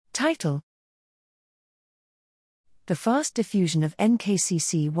Title: The fast diffusion of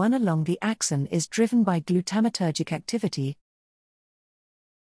NKCC1 along the axon is driven by glutamatergic activity.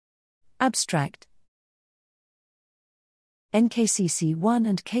 Abstract: NKCC1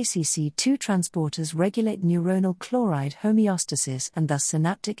 and KCC2 transporters regulate neuronal chloride homeostasis and thus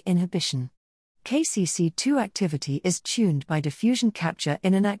synaptic inhibition. KCC2 activity is tuned by diffusion capture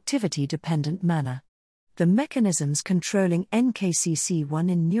in an activity-dependent manner. The mechanisms controlling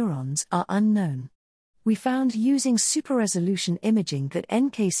NKCC1 in neurons are unknown. We found using super-resolution imaging that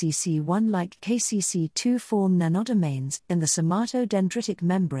NKCC1 like KCC2 form nanodomains in the somatodendritic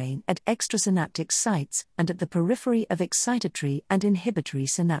membrane at extrasynaptic sites and at the periphery of excitatory and inhibitory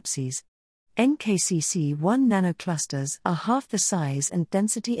synapses. NKCC1 nanoclusters are half the size and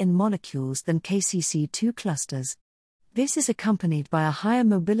density in molecules than KCC2 clusters. This is accompanied by a higher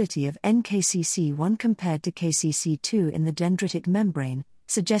mobility of NKCC1 compared to KCC2 in the dendritic membrane,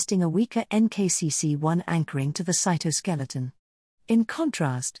 suggesting a weaker NKCC1 anchoring to the cytoskeleton. In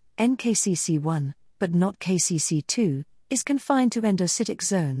contrast, NKCC1, but not KCC2, is confined to endocytic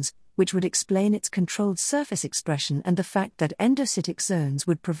zones, which would explain its controlled surface expression and the fact that endocytic zones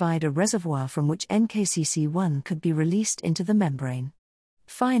would provide a reservoir from which NKCC1 could be released into the membrane.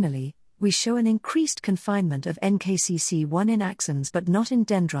 Finally, we show an increased confinement of NKCC1 in axons but not in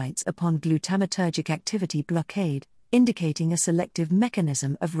dendrites upon glutamatergic activity blockade, indicating a selective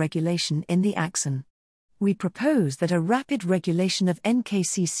mechanism of regulation in the axon. We propose that a rapid regulation of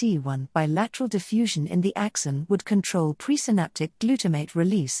NKCC1 by lateral diffusion in the axon would control presynaptic glutamate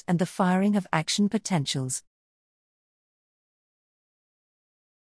release and the firing of action potentials.